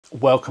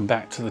welcome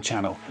back to the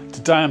channel.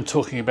 Today I'm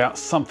talking about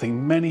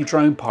something many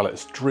drone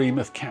pilots dream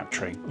of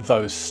capturing,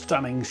 those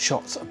stunning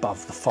shots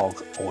above the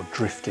fog or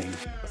drifting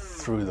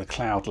through the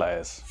cloud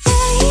layers.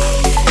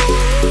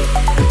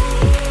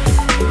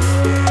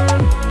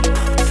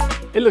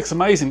 It looks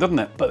amazing, doesn't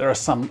it? But there are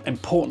some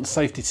important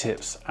safety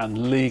tips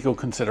and legal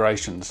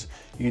considerations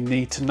you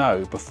need to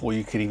know before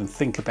you can even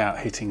think about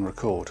hitting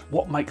record.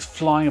 What makes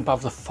flying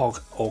above the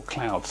fog or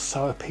clouds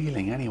so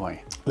appealing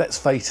anyway? Let's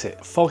face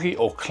it, foggy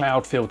or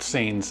cloud-filled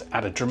scenes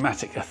add a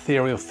dramatic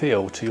ethereal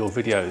feel to your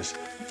videos,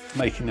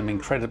 making them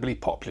incredibly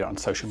popular on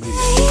social media.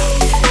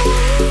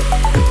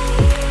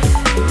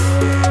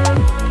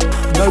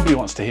 Nobody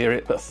wants to hear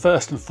it, but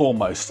first and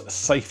foremost,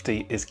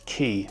 safety is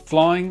key.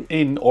 Flying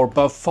in or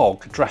above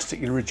fog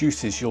drastically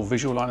reduces your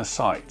visual line of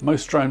sight.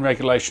 Most drone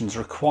regulations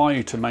require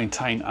you to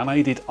maintain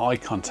unaided eye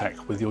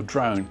contact with your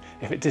drone.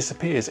 If it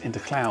disappears into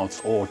clouds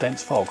or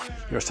dense fog,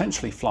 you're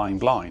essentially flying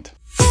blind.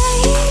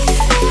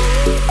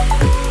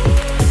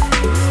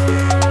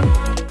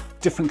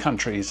 Different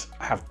countries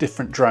have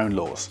different drone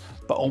laws,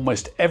 but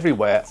almost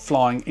everywhere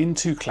flying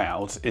into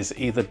clouds is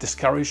either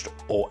discouraged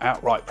or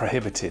outright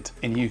prohibited.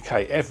 In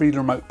UK, every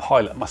remote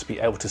pilot must be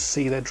able to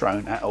see their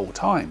drone at all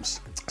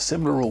times.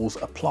 Similar rules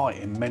apply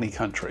in many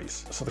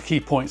countries. So the key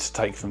points to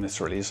take from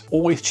this really is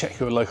always check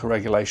your local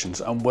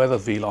regulations and whether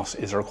VLOS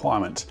is a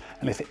requirement.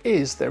 And if it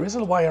is, there is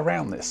a way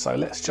around this, so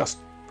let's just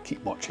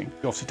keep watching.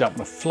 You obviously don't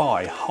want to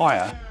fly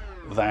higher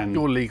than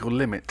your legal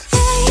limit.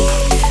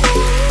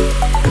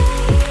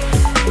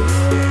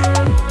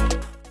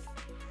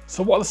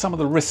 So what are some of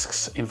the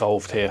risks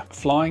involved here?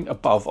 Flying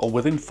above or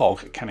within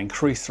fog can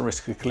increase the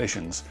risk of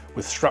collisions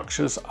with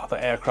structures, other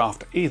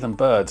aircraft, even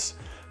birds.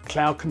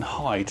 Cloud can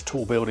hide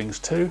tall buildings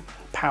too,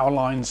 power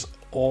lines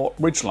or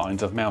ridge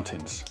lines of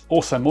mountains.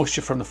 Also,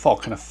 moisture from the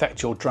fog can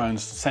affect your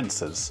drone's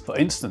sensors. For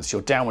instance,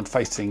 your downward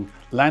facing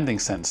landing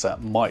sensor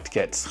might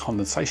get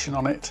condensation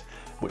on it,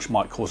 which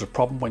might cause a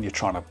problem when you're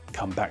trying to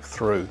come back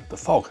through the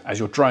fog, as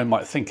your drone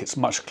might think it's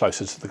much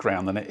closer to the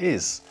ground than it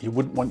is. You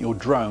wouldn't want your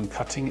drone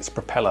cutting its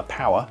propeller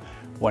power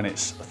when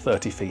it's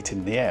 30 feet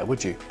in the air,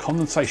 would you?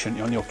 Condensation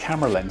on your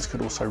camera lens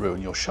could also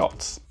ruin your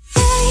shots.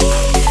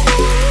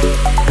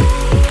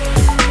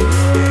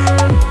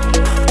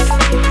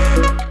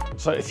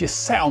 So if you're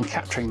set on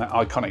capturing that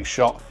iconic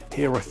shot,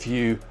 here are a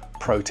few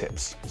pro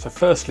tips. So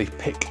firstly,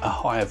 pick a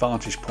higher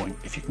vantage point.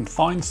 If you can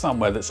find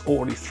somewhere that's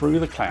already through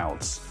the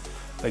clouds,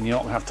 then you're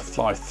not going to have to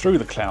fly through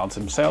the clouds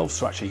themselves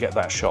to actually get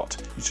that shot.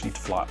 You just need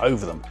to fly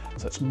over them.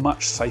 So it's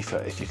much safer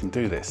if you can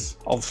do this.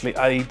 Obviously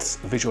aids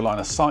the visual line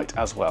of sight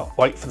as well.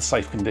 Wait for the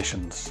safe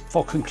conditions.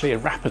 Fog can clear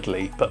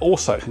rapidly, but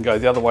also it can go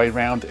the other way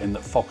around in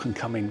that fog can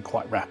come in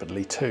quite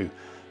rapidly too.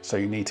 So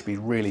you need to be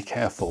really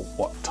careful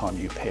what time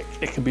you pick.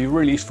 It can be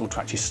really useful to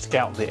actually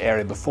scout the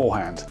area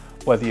beforehand.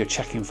 Whether you're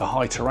checking for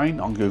high terrain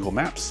on Google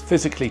Maps,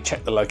 physically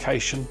check the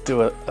location,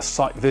 do a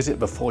site visit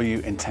before you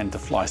intend to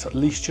fly, so at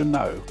least you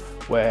know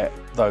where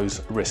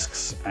those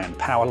risks and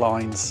power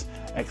lines,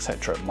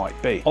 etc. might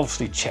be.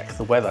 Obviously check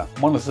the weather,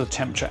 monitor the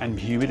temperature and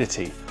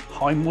humidity.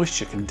 High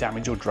moisture can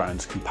damage your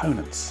drone's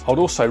components. I'd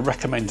also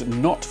recommend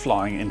not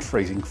flying in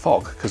freezing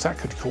fog, because that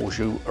could cause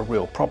you a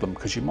real problem,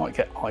 because you might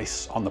get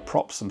ice on the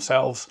props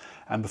themselves,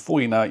 and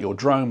before you know it, your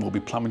drone will be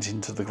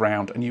plummeting to the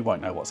ground and you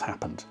won't know what's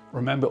happened.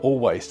 Remember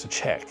always to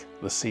check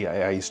the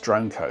CAA's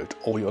drone code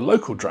or your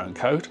local drone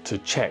code to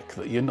check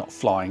that you're not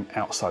flying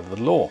outside of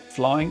the law.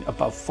 Flying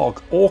above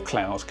fog or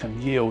clouds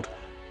can yield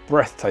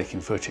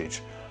breathtaking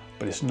footage,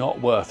 but it's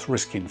not worth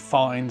risking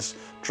fines,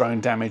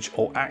 drone damage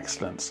or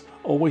accidents.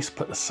 Always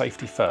put the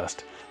safety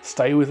first,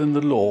 stay within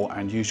the law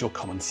and use your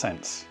common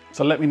sense.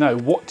 So let me know,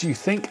 what do you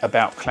think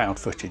about cloud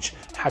footage?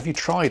 Have you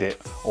tried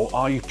it or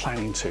are you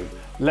planning to?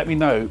 Let me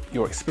know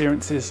your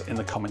experiences in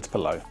the comments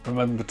below.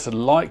 Remember to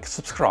like,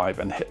 subscribe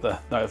and hit the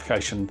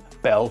notification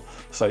bell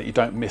so that you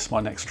don't miss my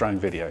next drone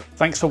video.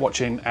 Thanks for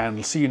watching and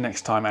I'll see you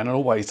next time, and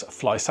always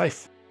fly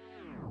safe.